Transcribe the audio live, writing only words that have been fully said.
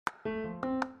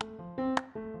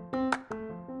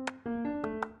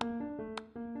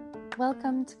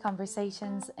Welcome to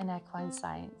Conversations in Equine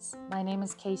Science. My name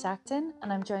is Kate Acton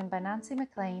and I'm joined by Nancy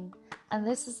McLean, and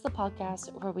this is the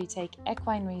podcast where we take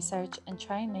equine research and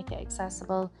try and make it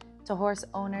accessible to horse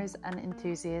owners and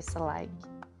enthusiasts alike.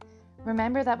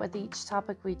 Remember that with each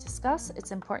topic we discuss,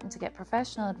 it's important to get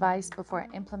professional advice before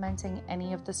implementing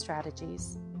any of the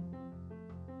strategies.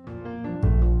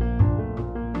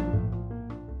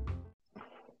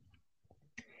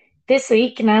 This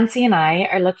week, Nancy and I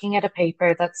are looking at a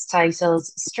paper that's titled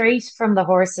Straight from the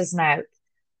Horse's Mouth: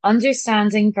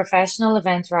 Understanding Professional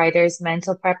Event Riders'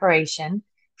 Mental Preparation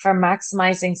for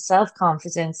Maximizing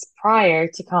Self-Confidence Prior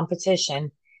to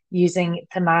Competition Using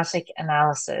Thematic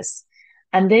Analysis.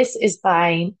 And this is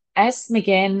by S.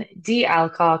 McGinn, D.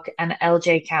 Alcock, and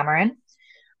L.J. Cameron.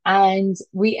 And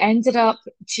we ended up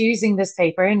choosing this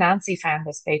paper. Nancy found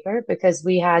this paper because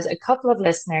we had a couple of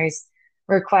listeners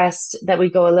request that we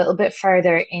go a little bit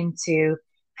further into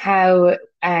how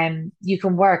you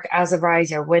can work as a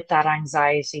rider with that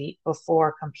anxiety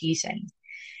before competing.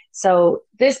 So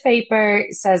this paper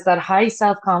says that high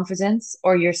self-confidence,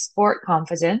 or your sport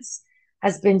confidence,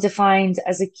 has been defined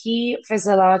as a key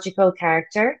physiological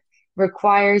character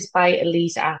required by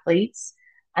elite athletes,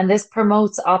 and this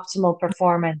promotes optimal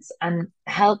performance and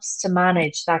helps to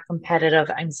manage that competitive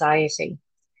anxiety.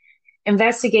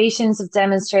 Investigations have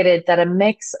demonstrated that a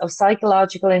mix of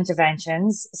psychological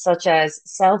interventions, such as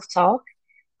self-talk,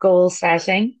 goal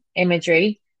setting,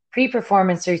 imagery,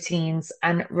 pre-performance routines,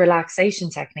 and relaxation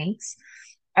techniques,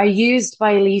 are used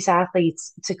by elite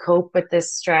athletes to cope with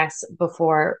this stress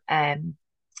before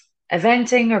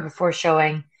eventing or before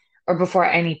showing or before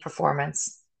any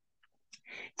performance.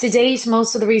 To date,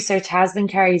 most of the research has been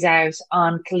carried out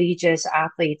on collegiate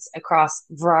athletes across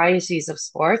varieties of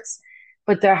sports,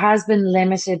 but there has been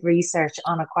limited research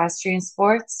on equestrian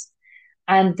sports.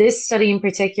 And this study in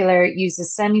particular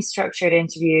uses semi-structured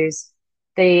interviews.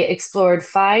 They explored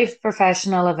 5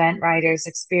 professional event riders'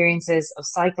 experiences of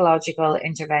psychological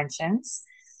interventions.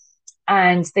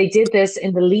 And they did this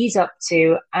in the lead up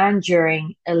to and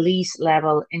during elite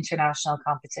level international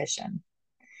competition.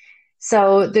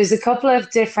 So there's a couple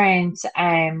of different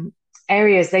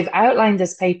areas. They've outlined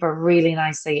this paper really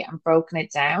nicely and broken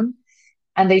it down.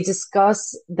 And they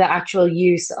discuss the actual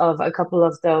use of a couple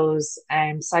of those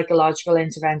psychological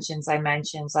interventions I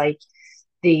mentioned, like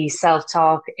the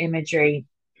self-talk, imagery,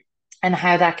 and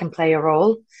how that can play a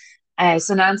role.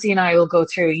 So Nancy and I will go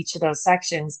through each of those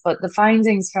sections, but the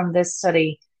findings from this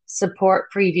study support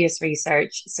previous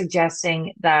research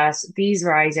suggesting that these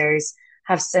riders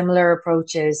have similar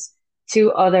approaches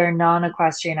to other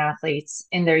non-equestrian athletes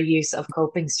in their use of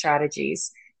coping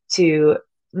strategies to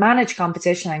manage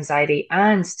competition anxiety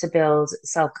and to build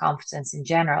self-confidence in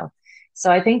general.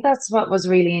 So I think that's what was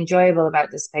really enjoyable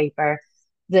about this paper.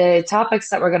 The topics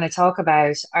that we're going to talk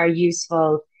about are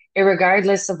useful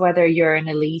regardless of whether you're an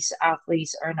elite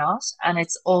athlete or not. And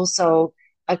it's also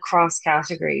across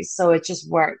categories. So it just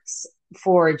works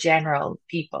for general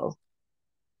people.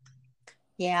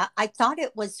 Yeah, I thought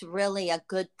it was really a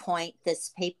good point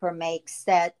this paper makes,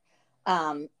 that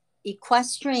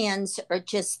equestrians are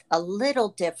just a little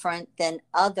different than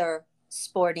other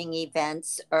sporting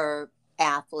events or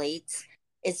athletes.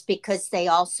 It's because they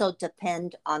also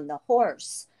depend on the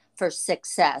horse for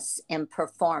success in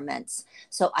performance.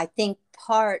 So I think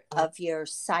part of your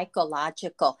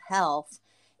psychological health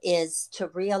is to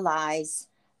realize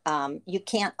you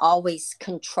can't always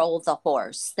control the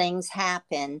horse. Things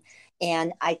happen.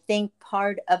 And I think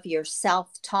part of your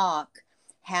self-talk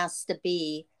has to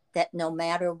be that no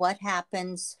matter what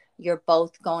happens, you're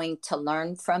both going to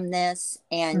learn from this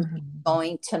and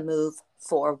going to move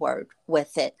forward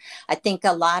with it. I think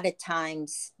a lot of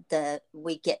times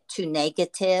we get too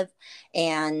negative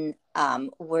and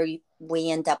we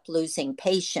end up losing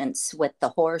patience with the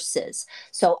horses.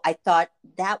 So I thought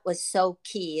that was so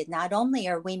key. Not only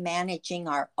are we managing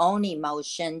our own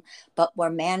emotion, but we're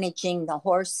managing the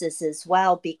horses as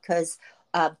well, because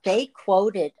they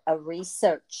quoted a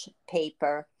research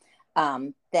paper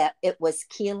that it was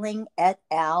Keeling et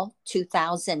al.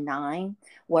 2009,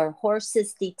 where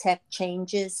horses detect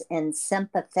changes in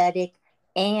sympathetic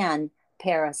and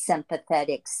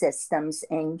parasympathetic systems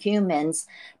in humans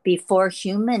before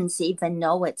humans even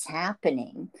know it's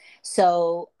happening.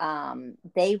 So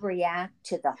they react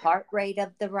to the heart rate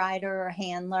of the rider or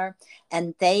handler,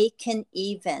 and they can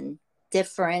even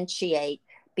differentiate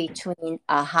between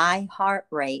a high heart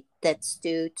rate that's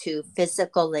due to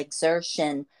physical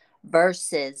exertion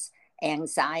versus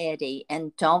anxiety.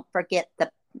 And don't forget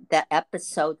the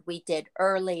episode we did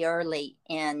early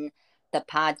in the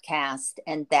podcast,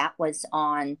 and that was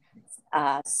on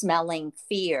smelling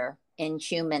fear in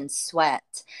human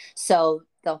sweat. So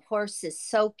the horse is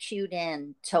so cued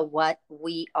in to what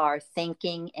we are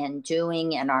thinking and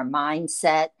doing and our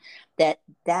mindset,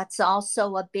 that's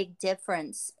also a big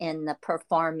difference in the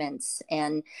performance.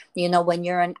 And when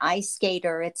you're an ice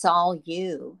skater, it's all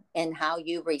you and how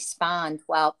you respond.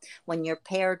 Well, when you're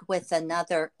paired with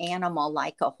another animal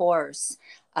like a horse,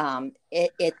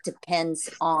 it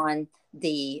depends on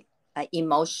the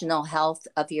emotional health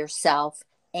of yourself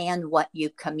and what you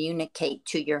communicate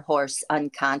to your horse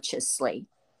unconsciously.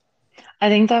 I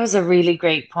think that was a really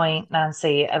great point,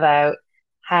 Nancy, about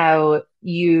how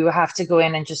you have to go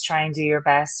in and just try and do your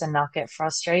best and not get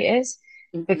frustrated.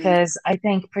 Mm-hmm. Because I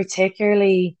think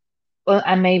particularly, well,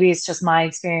 and maybe it's just my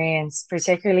experience,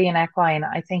 particularly in equine,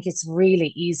 I think it's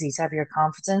really easy to have your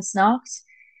confidence knocked.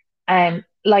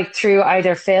 Like through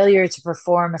either failure to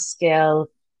perform a skill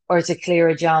or to clear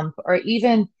a jump, or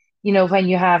even, when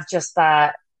you have just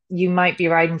that, you might be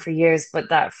riding for years, but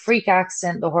that freak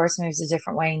accident, the horse moves a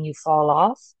different way and you fall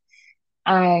off.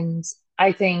 And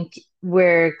I think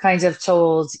we're kind of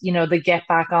told, the get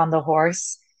back on the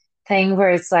horse thing where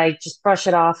it's like just brush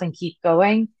it off and keep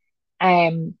going.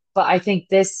 But I think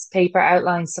this paper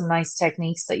outlines some nice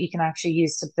techniques that you can actually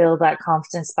use to build that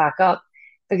confidence back up.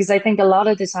 Because I think a lot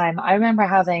of the time I remember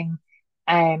having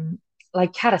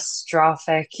like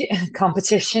catastrophic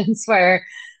competitions where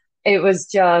it was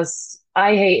just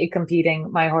I hated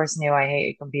competing. My horse knew I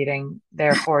hated competing,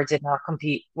 therefore did not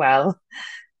compete well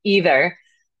either.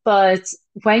 But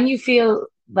when you feel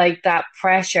like that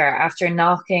pressure after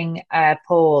knocking a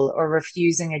pole or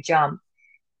refusing a jump,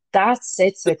 that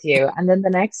sits with you. And then the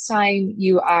next time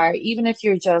you are, even if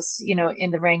you're just,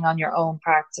 in the ring on your own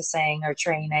practicing or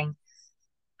training,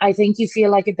 I think you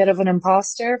feel like a bit of an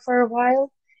imposter for a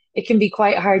while. It can be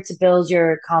quite hard to build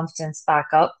your confidence back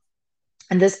up.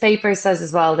 And this paper says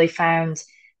as well, they found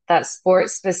that sport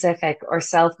specific or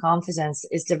self confidence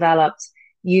is developed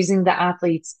using the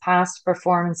athlete's past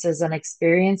performances and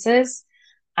experiences.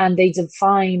 And they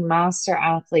define master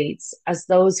athletes as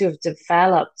those who have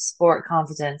developed sport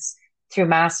confidence through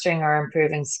mastering or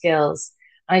improving skills.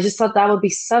 And I just thought that would be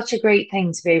such a great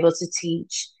thing to be able to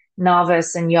teach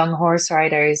novice and young horse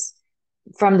riders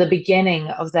from the beginning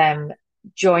of them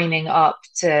joining up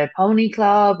to Pony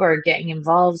Club or getting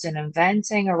involved in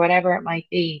inventing or whatever it might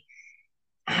be,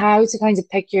 how to kind of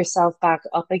pick yourself back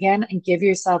up again and give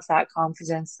yourself that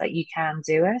confidence that you can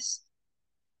do it.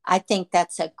 I think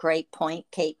that's a great point,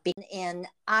 Kate. And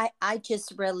I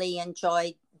just really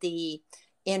enjoyed the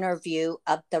interview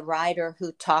of the writer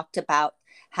who talked about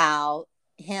how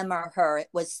him or her, it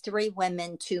was 3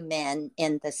 women, 2 men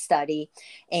in the study.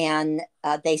 And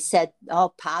they said,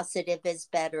 oh, positive is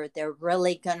better. They're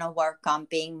really going to work on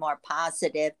being more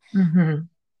positive. Mm-hmm.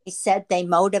 He said they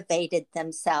motivated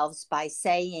themselves by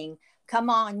saying, come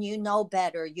on, you know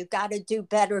better. You got to do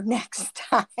better next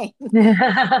time.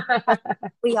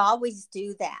 We always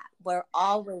do that. We're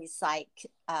always like,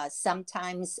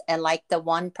 sometimes, and like the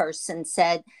one person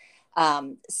said,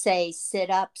 say sit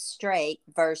up straight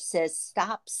versus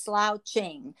stop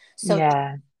slouching. So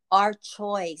Yeah. our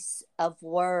choice of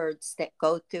words that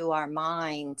go through our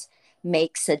mind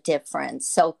makes a difference.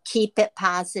 So keep it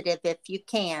positive if you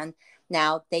can.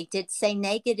 Now, they did say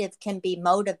negative can be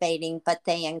motivating, but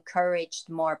they encouraged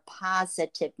more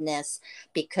positiveness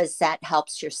because that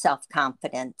helps your self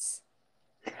confidence.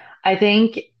 I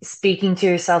think speaking to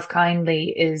yourself kindly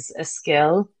is a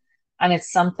skill, and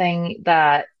it's something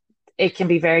that it can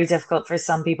be very difficult for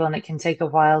some people and it can take a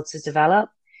while to develop.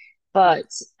 But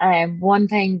one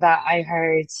thing that I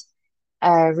heard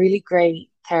a really great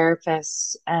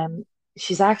therapist,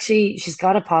 she's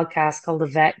got a podcast called the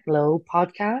Vet Glow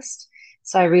podcast.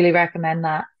 So I really recommend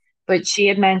that. But she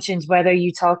had mentioned whether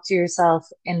you talk to yourself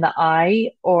in the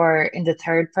I or in the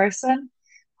third person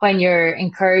when you're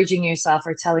encouraging yourself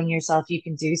or telling yourself you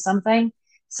can do something.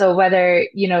 So whether,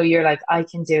 you're like, I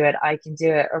can do it,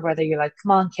 or whether you're like,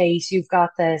 come on, Kate, you've got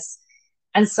this.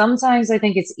 And sometimes I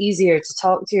think it's easier to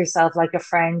talk to yourself like a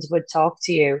friend would talk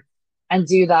to you and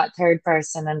do that third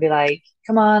person and be like,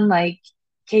 come on, like,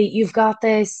 Kate, you've got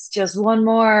this, just one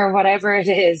more, or whatever it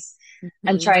is,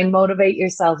 and Mm-hmm. try and motivate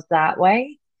yourself that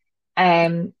way.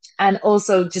 And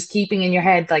also just keeping in your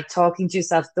head, like talking to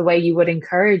yourself the way you would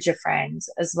encourage a friend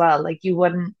as well. Like you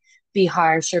wouldn't be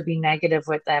harsh or be negative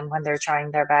with them when they're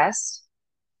trying their best.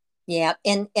 Yeah,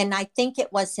 and I think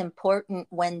it was important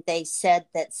when they said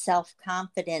that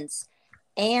self-confidence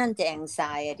and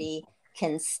anxiety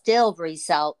can still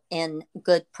result in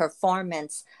good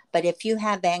performance. But if you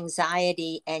have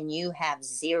anxiety and you have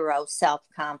zero self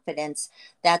confidence,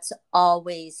 that's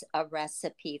always a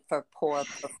recipe for poor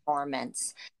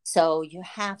performance. So you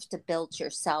have to build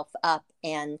yourself up,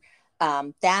 and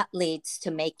that leads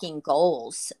to making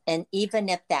goals. And even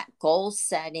if that goal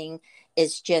setting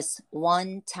is just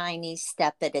one tiny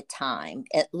step at a time,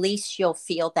 at least you'll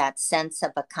feel that sense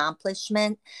of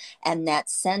accomplishment. And that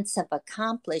sense of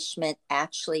accomplishment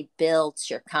actually builds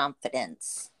your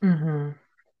confidence. Hmm.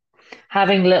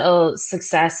 Having little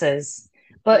successes.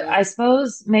 But Mm, I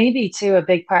suppose maybe too, a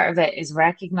big part of it is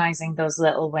recognizing those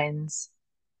little wins.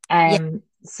 yeah,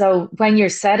 So when you're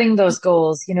setting those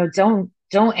goals,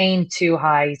 don't aim too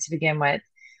high to begin with.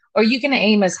 Or you can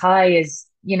aim as high as,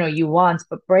 you want,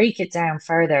 but break it down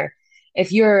further.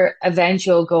 If your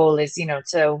eventual goal is,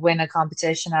 to win a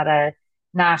competition at a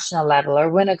national level or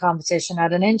win a competition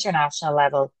at an international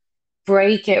level,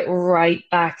 break it right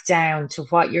back down to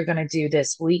what you're going to do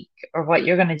this week or what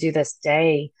you're going to do this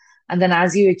day. And then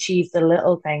as you achieve the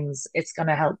little things, it's going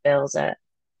to help build it.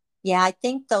 yeah, I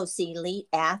think those elite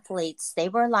athletes, they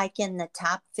were like in the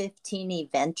top 15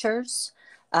 eventers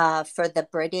for the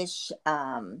British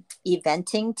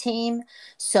eventing team.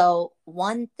 So,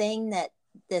 one thing that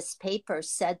this paper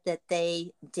said that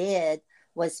they did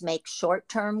was make short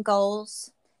term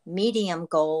goals, medium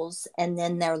goals, and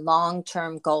then their long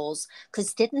term goals.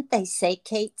 Because didn't they say,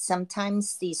 Kate,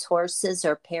 sometimes these horses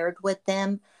are paired with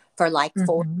them for like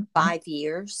four Hmm. or 5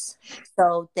 years?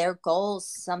 So their goals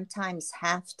sometimes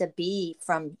have to be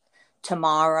from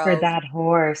For tomorrow, that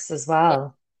horse as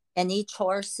well. and each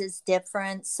horse is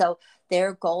different. So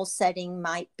their goal setting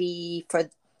might be for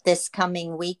this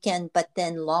coming weekend, but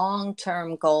then long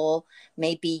term goal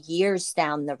may be years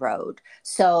down the road.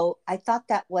 So I thought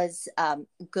that was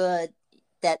good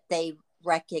that they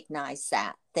recognize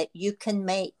that you can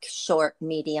make short,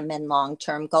 medium, and long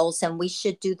term goals, and we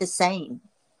should do the same.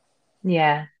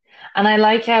 Yeah. And I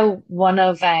like how one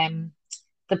of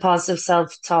the positive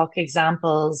self-talk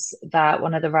examples that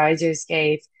one of the riders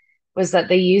gave was that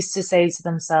they used to say to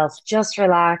themselves, just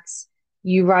relax,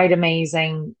 you ride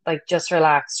amazing, like just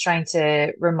relax, trying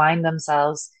to remind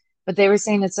themselves. But they were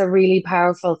saying it's a really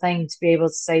powerful thing to be able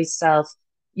to say to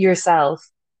yourself,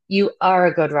 you are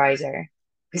a good rider.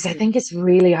 Because I think it's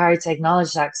really hard to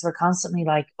acknowledge that because we're constantly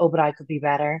like, oh, but I could be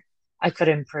better. I could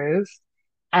improve.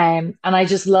 And I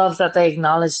just love that they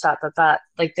acknowledge that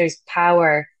like there's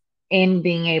power in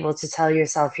being able to tell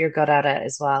yourself you're good at it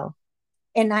as well.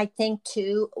 And I think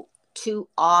too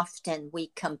often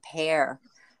we compare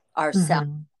ourselves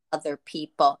Hmm. to other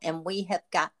people, and we have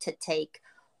got to take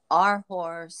our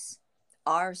horse,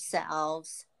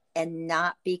 ourselves, and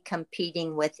not be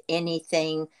competing with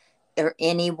anything or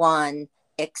anyone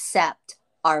except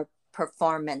our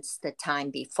performance the time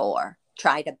before.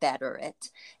 Try to better it.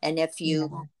 And if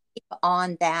you Yeah. keep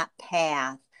on that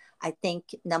path, I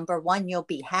think number one, you'll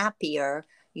be happier.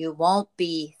 You won't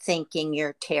be thinking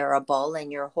you're terrible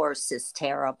and your horse is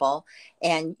terrible,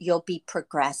 and you'll be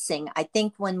progressing. I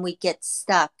think when we get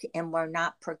stuck and we're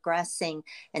not progressing,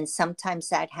 and sometimes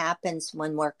that happens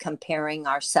when we're comparing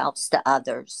ourselves to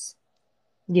others.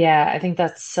 Yeah, I think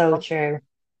that's so true.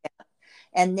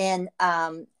 And then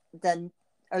the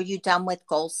are you done with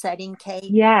goal setting, Kate?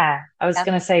 Yeah, I was Yeah.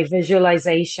 gonna say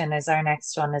visualization is our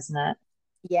next one, isn't it?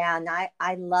 Yeah, and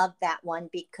I love that one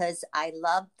because I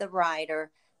love the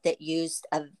rider that used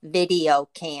a video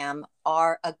cam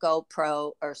or a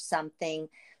GoPro or something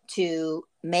to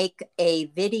make a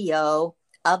video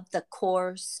of the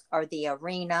course or the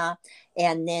arena,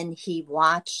 and then he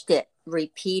watched it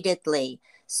repeatedly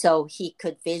so he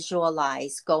could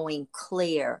visualize going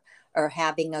clear or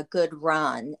having a good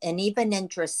run. And even in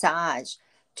dressage,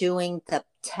 doing the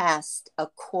test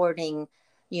according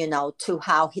to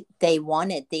how they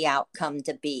wanted the outcome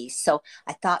to be. So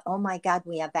I thought, oh my God,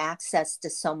 we have access to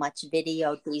so much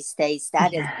video these days.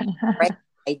 That is Yeah. a great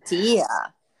idea.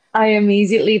 I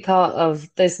immediately thought of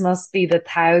this must be the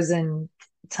thousandth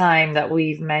time that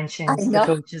we've I mentioned the know.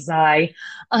 coach's eye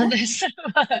on this.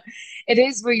 It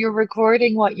is where you're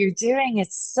recording what you're doing.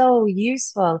 It's so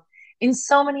useful in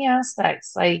so many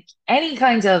aspects, like any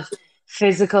kind of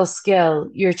physical skill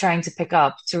you're trying to pick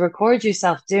up, to record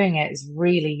yourself doing it is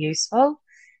really useful.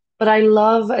 But I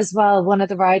love as well, one of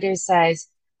the writers says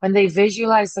when they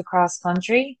visualize the cross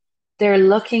country, they're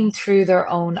looking through their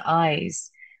own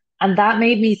eyes. And that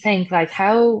made me think, like,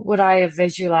 how would I have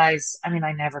visualized? I mean,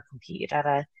 I never competed at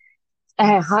a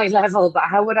high level, but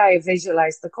how would I have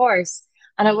visualized the course?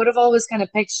 And I would have always kind of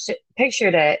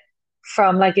pictured it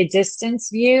from like a distance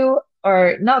view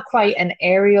or not quite an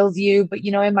aerial view, but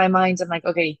in my mind, I'm like,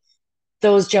 okay,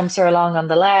 those jumps are along on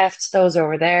the left, those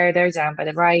over there, they're down by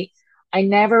the right. I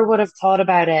never would have thought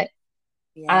about it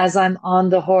Yeah. as I'm on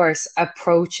the horse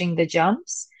approaching the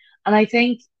jumps. And I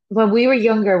think when we were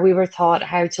younger, we were taught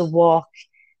how to walk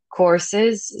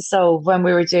courses. So when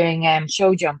we were doing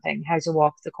show jumping, how to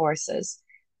walk the courses.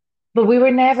 But we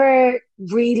were never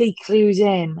really clued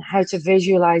in how to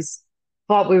visualize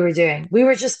what we were doing. We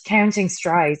were just counting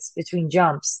strides between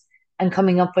jumps and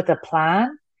coming up with a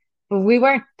plan, but we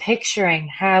weren't picturing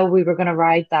how we were going to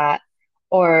ride that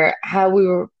or how we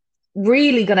were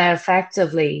really going to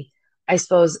effectively, I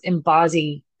suppose,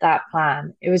 embody that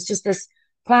plan. It was just this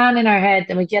plan in our head.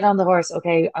 Then we get on the horse.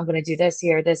 Okay, I'm going to do this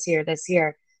here, this here, this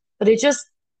here. But it just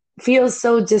feels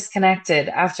so disconnected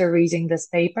after reading this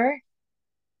paper.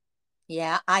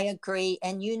 Yeah, I agree.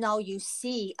 And you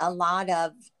see a lot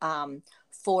of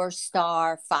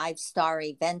 4-star, 5-star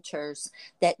eventers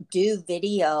that do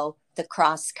video the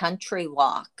cross country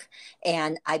walk.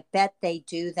 And I bet they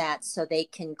do that so they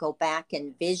can go back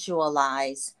and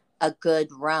visualize a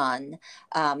good run,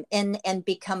 and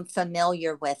become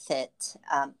familiar with it.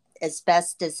 As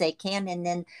best as they can. And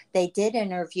then they did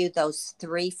interview those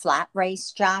 3 flat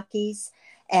race jockeys,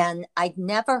 and I'd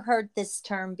never heard this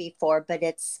term before, but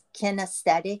it's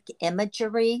kinesthetic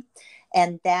imagery.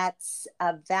 And that's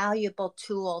a valuable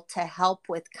tool to help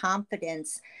with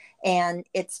confidence. And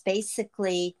it's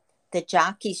basically the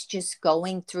jockeys just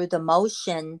going through the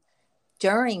motion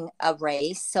during a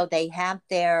race. So they have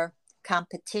their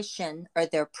competition or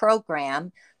their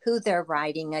program, who they're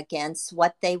riding against,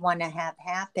 what they want to have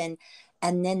happen.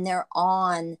 And then they're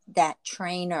on that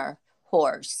trainer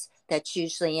horse that's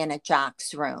usually in a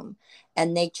jock's room.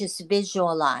 And they just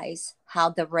visualize how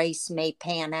the race may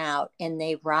pan out and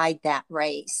they ride that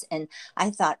race. And I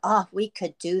thought, oh, we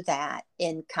could do that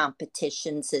in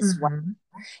competitions as well. Hmm.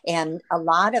 And a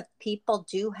lot of people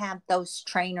do have those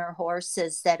trainer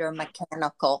horses that are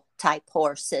mechanical type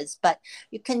horses, but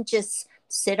you can just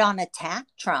sit on a tack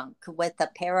trunk with a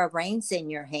pair of reins in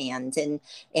your hand and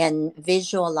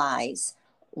visualize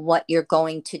what you're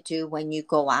going to do when you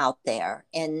go out there.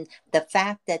 And the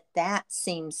fact that that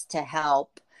seems to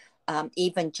help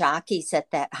even jockeys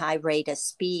at that high rate of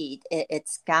speed,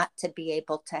 it's got to be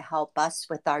able to help us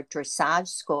with our dressage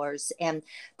scores. And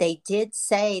they did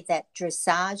say that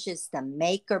dressage is the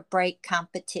make or break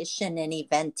competition in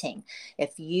eventing.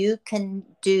 If you can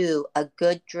do a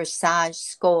good dressage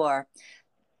score,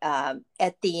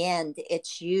 at the end,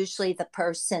 it's usually the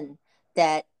person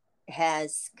that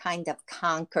has kind of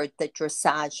conquered the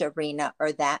dressage arena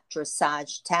or that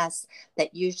dressage test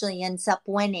that usually ends up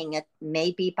winning it,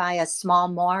 maybe by a small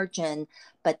margin,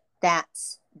 but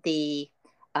that's the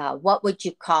what would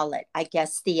you call it? I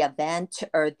guess the event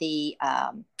or the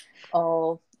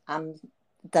oh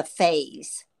the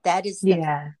phase. That is the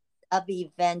Yeah. of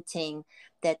eventing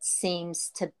that seems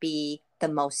to be the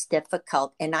most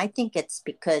difficult. And I think it's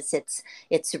because it's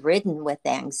ridden with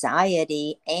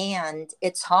anxiety and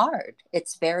it's hard,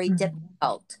 it's very Mhm.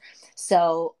 difficult.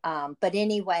 So but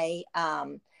anyway,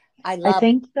 I I love.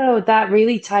 think though that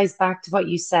really ties back to what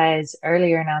you said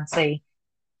earlier, Nancy,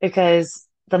 because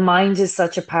the mind is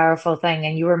such a powerful thing.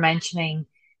 And you were mentioning,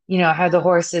 how the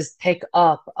horses pick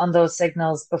up on those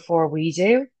signals before we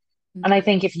do. And I Mhm.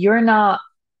 think if you're not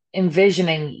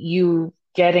envisioning you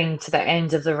getting to the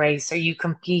end of the race or you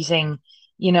competing,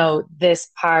 this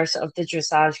part of the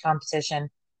dressage competition,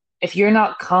 if you're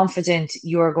not confident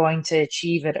you're going to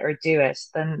achieve it or do it,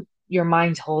 then your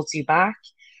mind holds you back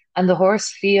and the horse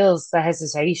feels the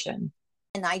hesitation.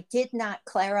 And I did not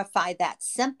clarify that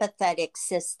sympathetic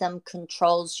system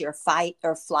controls your fight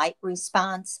or flight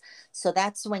response. So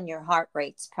that's when your heart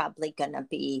rate's probably going to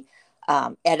be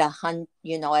at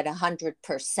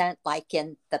 100%, like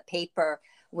in the paper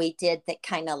we did that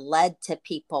kind of led to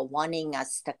people wanting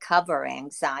us to cover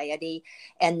anxiety.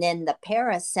 And then the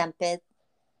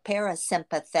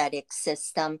parasympathetic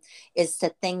system is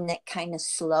the thing that kind of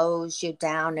slows you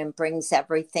down and brings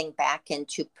everything back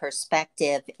into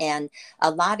perspective. And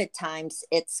a lot of times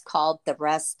it's called the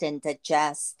rest and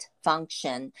digest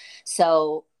function.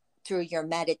 So through your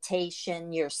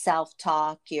meditation, your self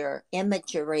talk, your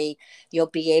imagery, you'll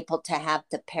be able to have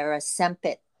the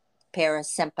parasympathetic,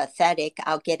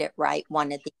 I'll get it right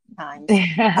one of these times,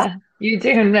 You're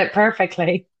doing it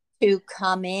perfectly. to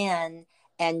come in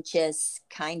and just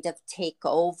kind of take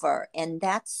over. And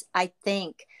that's, I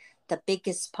think, the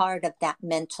biggest part of that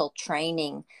mental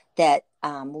training that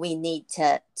we need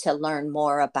to learn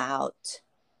more about.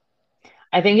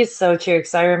 I think it's so true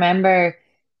because I remember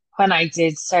when I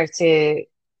did start to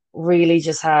really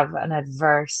just have an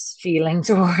adverse feeling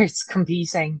towards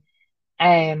competing,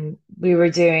 we were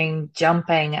doing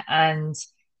jumping and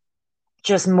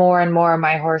just more and more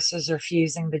my horse was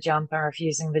refusing the jump and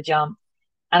refusing the jump.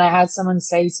 And I had someone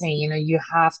say to me, you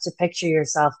have to picture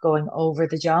yourself going over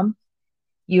the jump.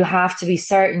 You have to be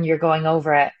certain you're going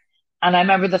over it. And I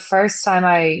remember the first time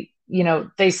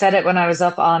they said it when I was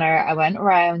up on her, I went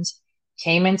around,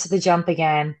 came into the jump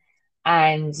again,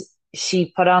 and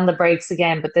she put on the brakes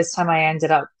again. But this time I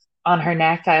ended up on her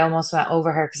neck. I almost went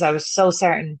over her because I was so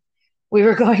certain we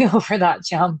were going over that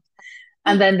jump.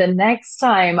 And then the next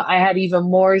time I had even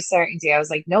more certainty. I was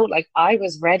like, no, like I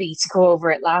was ready to go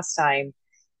over it last time.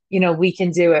 We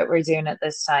can do it. We're doing it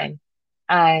this time.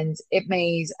 And it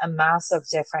made a massive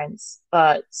difference.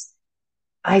 But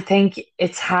I think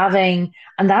it's having,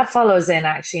 and that follows in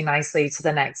actually nicely to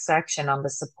the next section on the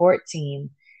support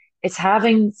team. It's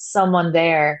having someone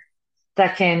there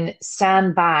that can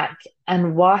stand back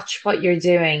and watch what you're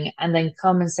doing and then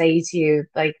come and say to you,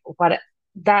 like, what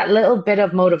that little bit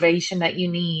of motivation that you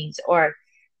need, or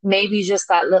maybe just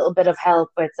that little bit of help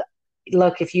with,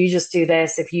 look, if you just do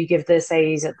this, if you give this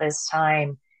aid at this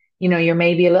time, you're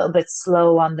maybe a little bit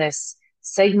slow on this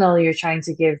signal you're trying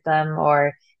to give them,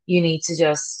 or you need to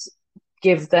just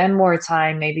give them more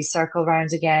time, maybe circle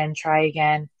around again, try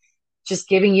again. Just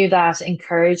giving you that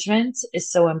encouragement is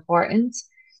so important.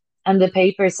 And the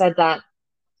paper said that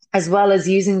as well as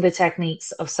using the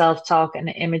techniques of self-talk and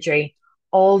imagery,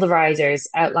 all the riders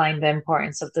outlined the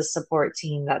importance of the support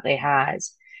team that they had.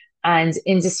 And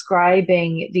in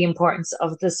describing the importance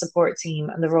of the support team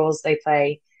and the roles they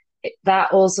play,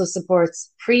 that also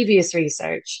supports previous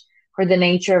research where the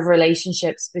nature of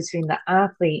relationships between the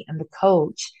athlete and the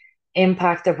coach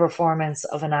impact the performance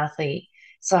of an athlete.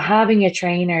 So having a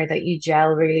trainer that you gel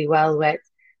really well with,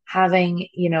 having,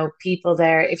 people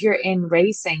there, if you're in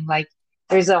racing, like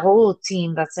there's a whole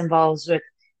team that's involved with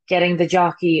getting the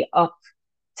jockey up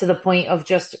to the point of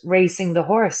just racing the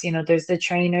horse. There's the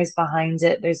trainers behind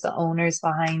it, there's the owners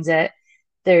behind it,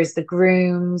 there's the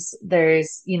grooms,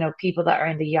 there's, people that are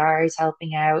in the yard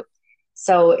helping out.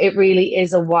 So it really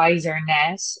is a wider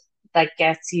net that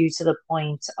gets you to the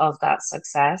point of that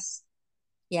success.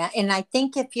 Yeah, and I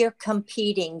think if you're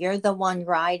competing, you're the one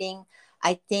riding.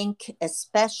 I think,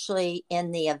 especially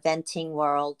in the eventing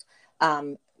world,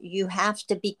 you have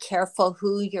to be careful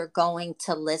who you're going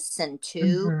to listen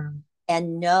to Hmm.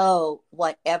 and know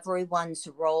what everyone's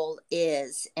role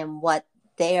is and what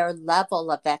their level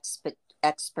of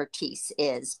expertise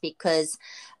is, because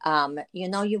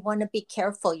you want to be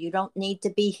careful. You don't need to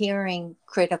be hearing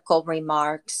critical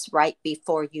remarks right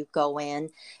before you go in.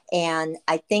 And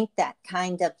I think that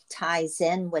kind of ties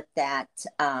in with that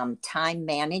time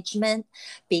management,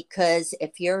 because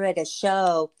if you're at a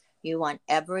show, you want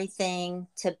everything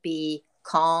to be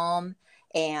calm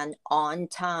and on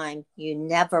time. You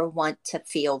never want to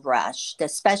feel rushed,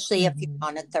 especially if you're Hmm.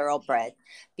 on a thoroughbred,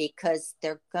 because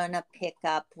they're going to pick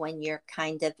up when you're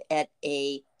kind of at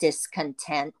a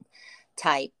discontent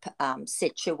type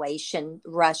situation,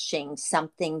 rushing,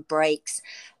 something breaks.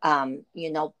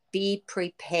 Be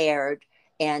prepared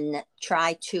and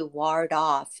try to ward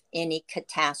off any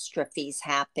catastrophes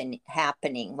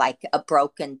happening, like a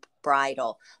broken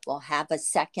bridle. We'll have a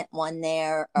second one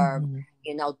there, or Hmm.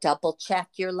 double check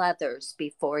your leathers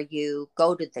before you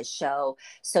go to the show.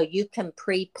 So you can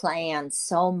pre-plan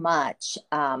so much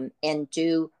and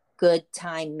do good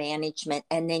time management,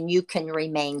 and then you can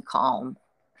remain calm.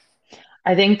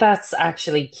 I think that's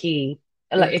actually key.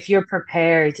 Like Mm, if you're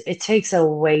prepared, it takes a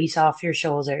weight off your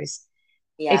shoulders.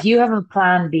 If yeah. you have a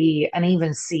plan B and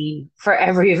even C for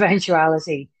every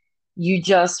eventuality, you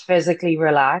just physically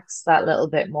relax that little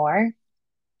bit more.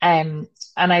 Um,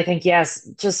 and I think, yes,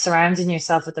 just surrounding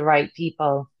yourself with the right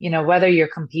people, whether you're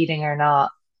competing or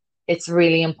not, it's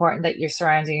really important that you're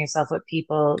surrounding yourself with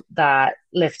people that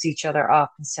lift each other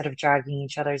up instead of dragging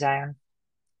each other down.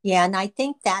 Yeah, and I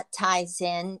think that ties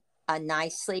in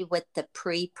nicely with the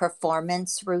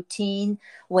pre-performance routine,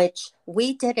 which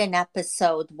we did an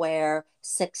episode where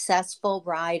successful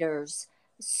riders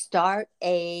start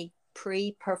a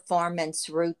pre-performance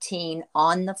routine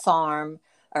on the farm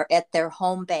or at their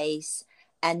home base,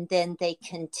 and then they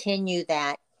continue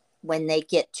that when they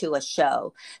get to a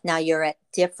show. Now you're at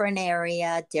different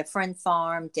area, different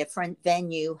farm, different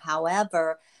venue.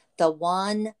 However, the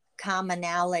one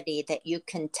commonality that you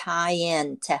can tie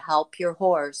in to help your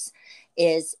horse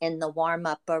is in the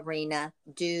warm-up arena,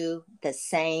 do the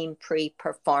same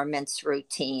pre-performance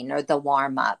routine or the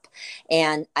warm-up.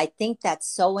 And I think that's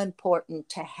so important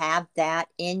to have that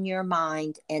in your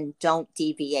mind and don't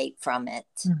deviate from it.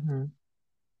 Hmm.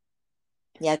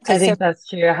 Yeah, I because think that's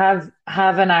true. Have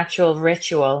an actual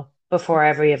ritual before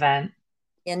every event.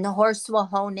 And the horse will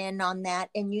hone in on that.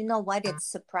 And you know what? It's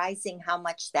surprising how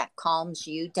much that calms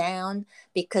you down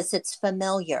because it's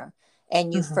familiar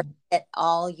and you Hmm. forget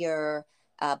all your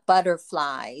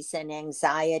butterflies and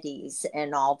anxieties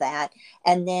and all that.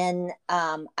 And then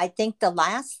I think the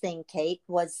last thing, Kate,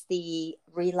 was the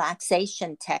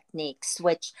relaxation techniques,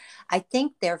 which I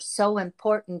think they're so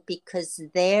important because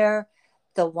they're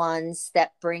the ones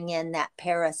that bring in that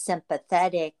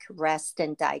parasympathetic rest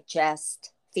and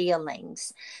digest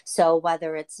feelings. So,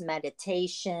 whether it's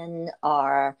meditation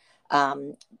or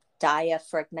um,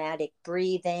 diaphragmatic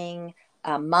breathing,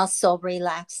 muscle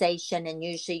relaxation, and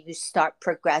usually you start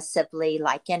progressively,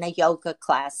 like in a yoga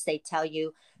class, they tell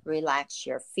you relax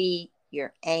your feet,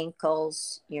 your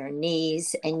ankles, your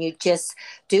knees, and you just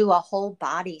do a whole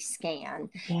body scan.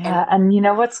 And Yeah, and you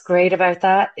know what's great about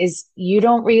that is you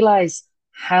don't realize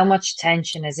how much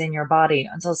tension is in your body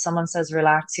until someone says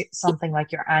relax something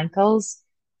like your ankles.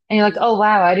 And you're like, oh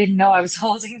wow, I didn't know I was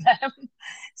holding them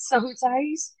so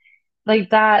tight.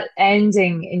 Like that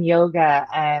ending in yoga,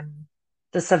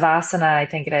 the Savasana, I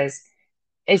think it is,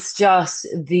 it's just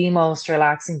the most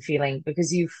relaxing feeling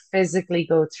because you physically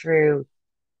go through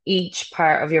each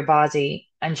part of your body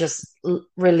and just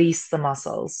release the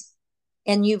muscles.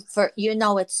 you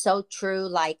know it's so true,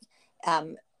 like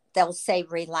um they'll say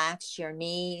relax your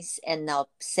knees and they'll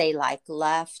say like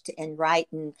left and right,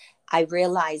 and I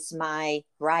realize my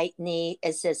right knee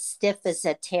is as stiff as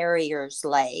a terrier's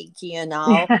leg, you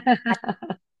know.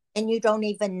 And you don't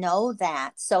even know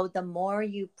that. So the more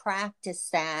you practice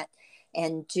that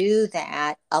and do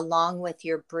that along with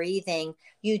your breathing,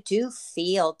 you do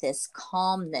feel this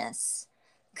calmness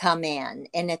come in.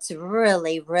 And it's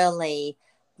really, really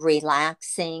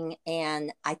relaxing.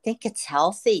 And I think it's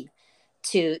healthy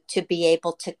to be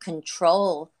able to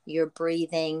control your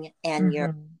breathing and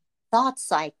your Hmm.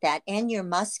 thoughts like that and your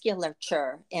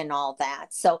musculature and all that.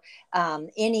 So,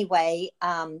 anyway,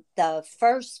 the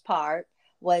first part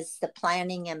was the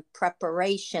planning and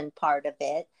preparation part of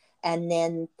it. And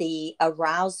then the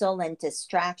arousal and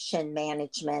distraction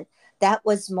management, that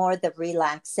was more the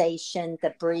relaxation,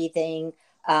 the breathing,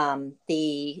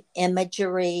 the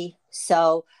imagery.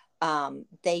 So,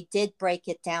 they did break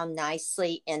it down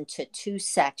nicely into two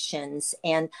sections.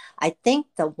 And I think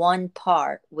the one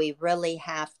part we really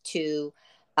have to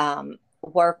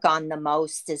work on the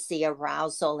most is the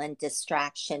arousal and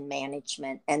distraction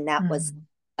management. And that was Hmm.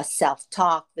 a self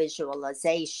talk,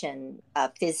 visualization,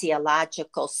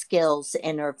 physiological skills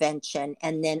intervention.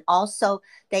 And then also,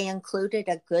 they included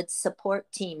a good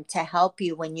support team to help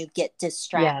you when you get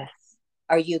distracted Yes.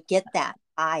 or you get that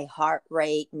high heart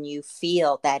rate and you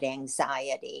feel that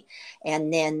anxiety.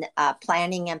 And then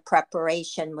planning and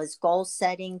preparation was goal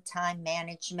setting, time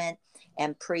management,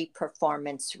 and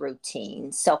pre-performance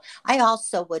routine. So I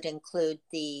also would include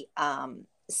the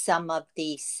some of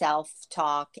the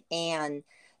self-talk and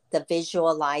the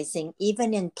visualizing,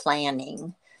 even in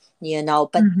planning, you know,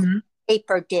 but the Hmm.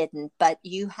 paper didn't. But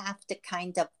you have to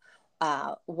kind of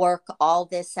work all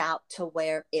this out to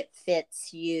where it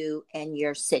fits you and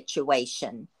your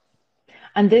situation.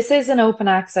 And this is an open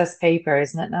access paper,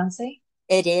 isn't it, Nancy?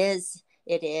 It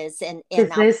is, and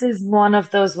Because I'll, this is one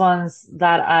of those ones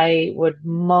that I would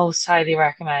most highly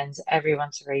recommend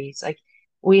everyone to read. Like,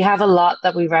 we have a lot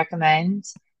that we recommend,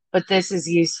 but this is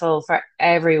useful for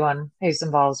everyone who's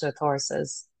involved with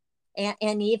horses.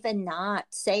 and even not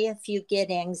say if you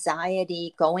get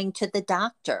anxiety going to the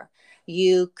doctor,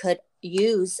 you could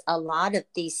use a lot of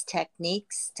these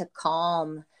techniques to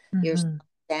calm yourself Hmm.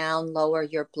 down, lower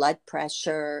your blood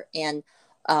pressure, and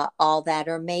all that.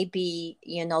 Or maybe,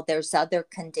 you know, there's other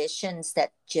conditions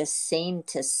that just seem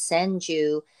to send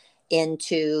you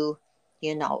into,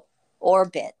 you know,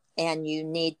 orbit, and you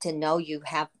need to know you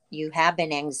have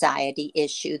an anxiety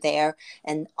issue there.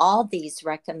 And all these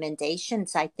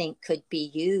recommendations, I think, could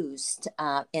be used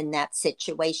in that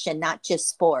situation, not just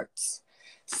sports.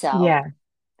 So, Yeah.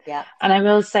 yeah. And I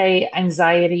will say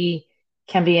anxiety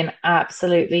can be an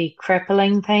absolutely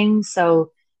crippling thing.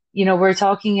 So, we're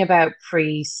talking about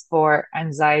pre-sport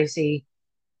anxiety,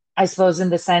 I suppose, in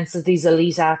the sense of these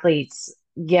elite athletes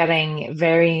getting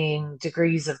varying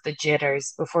degrees of the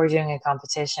jitters before doing a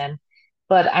competition.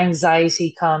 But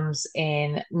anxiety comes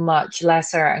in much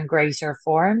lesser and greater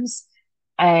forms.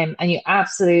 And you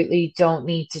absolutely don't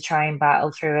need to try and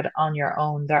battle through it on your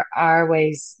own. There are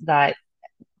ways that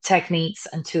techniques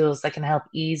and tools that can help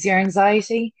ease your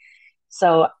anxiety.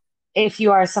 So if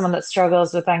you are someone that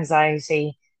struggles with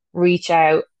anxiety, reach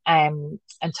out and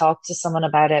talk to someone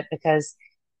about it because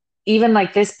even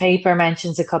like this paper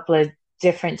mentions a couple of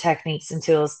different techniques and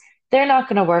tools, they're not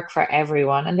going to work for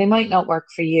everyone and they might not work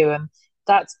for you. And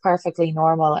that's perfectly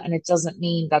normal. And it doesn't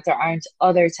mean that there aren't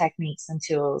other techniques and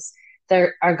tools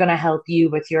that are going to help you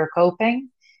with your coping.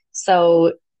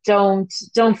 So don't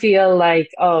feel like,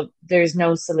 oh, there's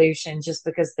no solution just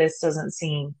because this doesn't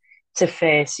seem to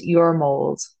fit your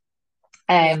mold.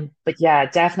 Yeah. But yeah,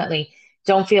 definitely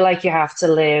don't feel like you have to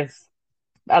live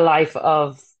a life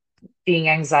of being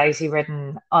anxiety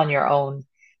ridden on your own.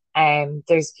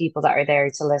 There's people that are there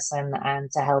to listen and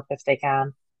to help if they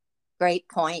can. Great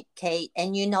point, Kate.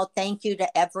 And thank you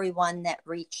to everyone that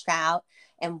reached out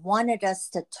and wanted us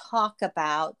to talk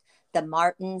about the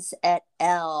Martins et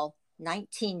al.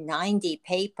 1990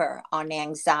 paper on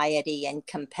anxiety in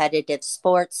competitive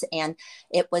sports. And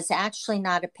it was actually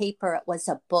not a paper, it was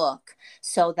a book.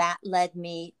 So that led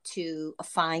me to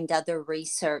find other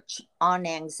research on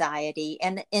anxiety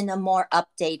and in a more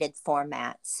updated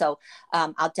format. So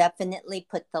I'll definitely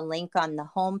put the link on the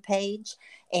homepage.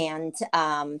 And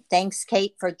thanks,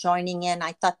 Kate, for joining in.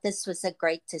 I thought this was a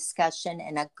great discussion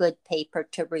and a good paper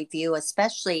to review,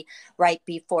 especially right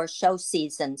before show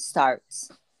season starts.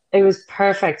 It was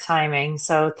perfect timing.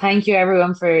 So thank you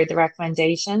everyone for the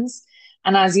recommendations.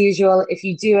 And as usual, if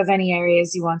you do have any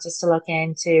areas you want us to look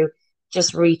into,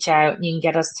 just reach out and you can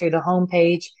get us through the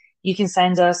homepage. You can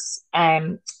send us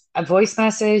a voice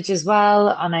message as well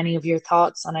on any of your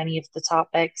thoughts on any of the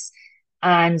topics.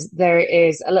 And there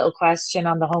is a little question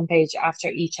on the homepage after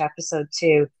each episode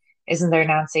too, isn't there,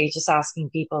 Nancy? Just asking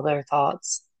people their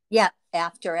thoughts. Yeah,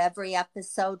 after every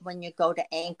episode, when you go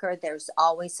to Anchor, there's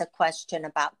always a question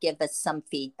about give us some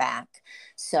feedback.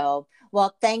 So,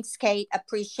 well, thanks, Kate.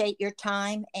 Appreciate your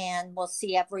time, and we'll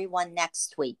see everyone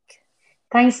next week.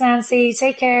 Thanks, Nancy.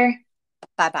 Take care.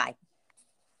 Bye bye.